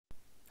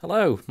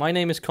Hello, my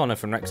name is Connor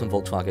from Wrexham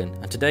Volkswagen,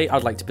 and today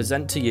I'd like to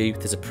present to you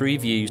this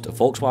Approved Used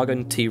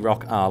Volkswagen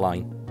T-ROC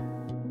R-Line.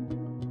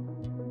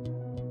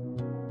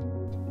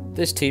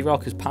 This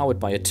T-ROC is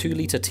powered by a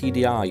 2.0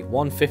 TDI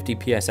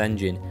 150PS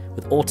engine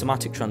with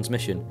automatic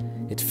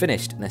transmission. It's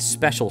finished in a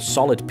special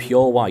solid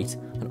pure white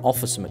and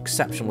offers some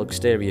exceptional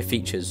exterior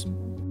features.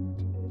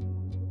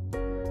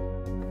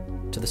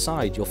 To the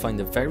side you'll find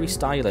the very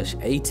stylish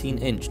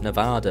 18-inch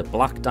Nevada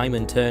black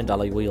diamond turned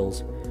alloy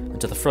wheels, and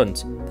to the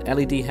front the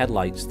LED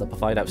headlights that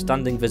provide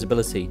outstanding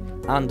visibility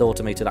and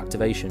automated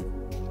activation.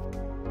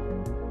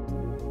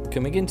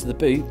 Coming into the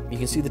boot, you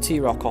can see the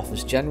T-ROC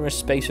offers generous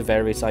space for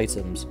various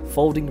items,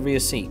 folding rear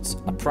seats,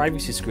 a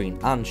privacy screen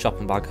and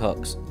shopping bag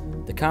hooks.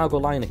 The cargo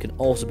liner can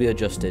also be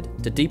adjusted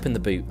to deepen the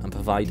boot and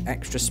provide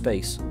extra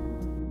space.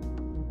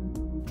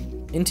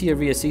 Into your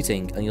rear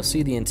seating and you'll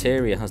see the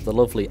interior has the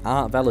lovely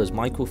Art Velours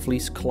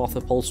Microfleece cloth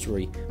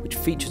upholstery, which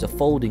features a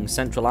folding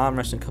central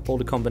armrest and cup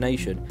holder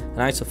combination and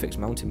ISOFIX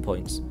mounting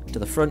points. To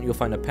the front you'll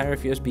find a pair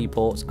of USB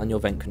ports and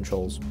your vent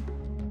controls.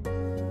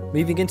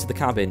 Moving into the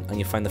cabin and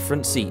you'll find the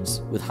front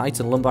seats with height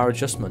and lumbar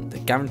adjustment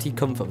that guarantee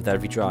comfort with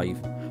every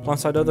drive,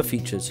 alongside other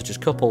features such as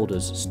cup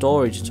holders,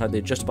 storage inside the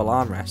adjustable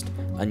armrest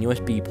and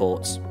USB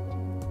ports.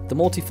 The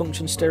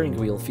multifunction steering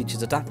wheel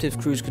features adaptive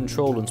cruise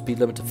control and speed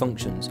limiter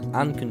functions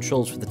and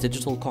controls for the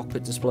digital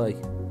cockpit display.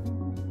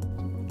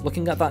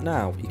 Looking at that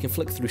now, you can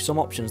flick through some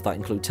options that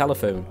include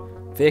telephone,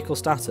 vehicle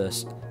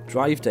status,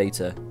 drive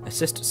data,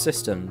 assist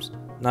systems,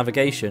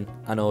 navigation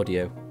and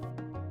audio.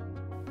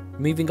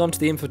 Moving on to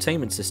the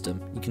infotainment system,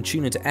 you can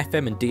tune into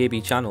FM and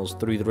DAB channels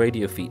through the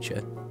radio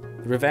feature.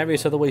 There are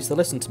various other ways to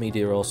listen to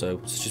media also,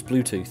 such as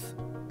Bluetooth.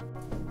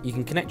 You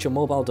can connect your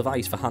mobile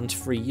device for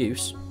hands-free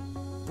use.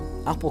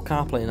 Apple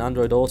CarPlay and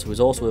AndroidAuto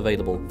is also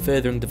available,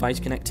 furthering device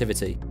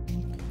connectivity.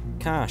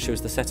 Car shows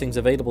the settings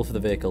available for the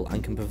vehicle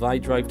and can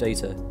provide drive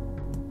data.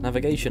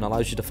 Navigation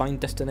allows you to find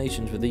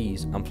destinations with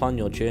ease and plan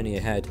your journey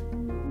ahead.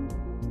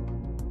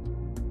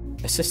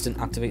 Assistant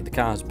activate the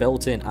car's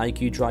built-in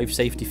IQ Drive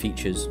safety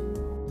features.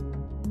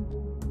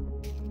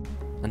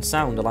 And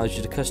sound allows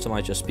you to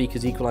customise your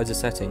speaker's equaliser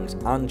settings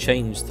and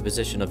change the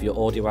position of your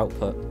audio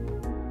output.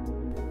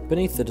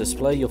 Beneath the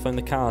display you'll find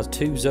the car's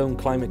 2-zone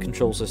climate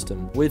control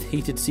system with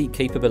heated seat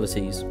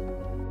capabilities.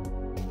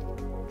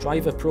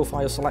 Driver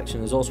profile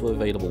selection is also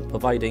available,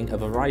 providing a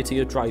variety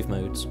of drive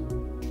modes.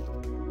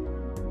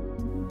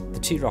 The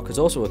T-ROC is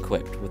also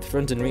equipped with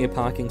front and rear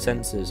parking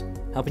sensors,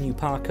 helping you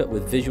park up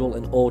with visual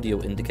and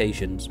audio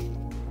indications.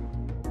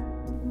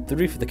 The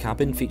roof of the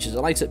cabin features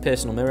a light-up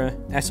personal mirror,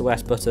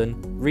 SOS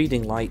button,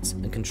 reading lights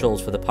and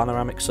controls for the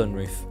Panoramic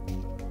Sunroof.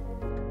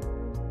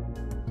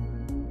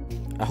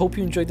 I hope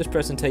you enjoyed this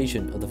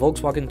presentation of the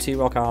Volkswagen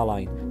T-ROC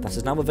R-Line that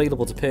is now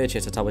available to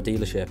purchase at our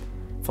dealership.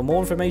 For more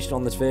information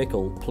on this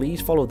vehicle, please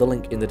follow the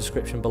link in the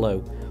description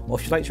below, or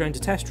if you'd like to arrange a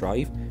test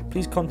drive,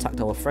 please contact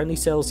our friendly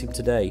sales team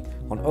today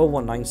on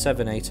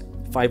 01978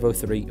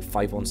 503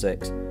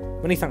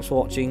 516. Many thanks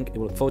for watching, and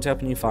we look forward to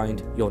helping you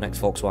find your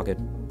next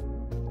Volkswagen.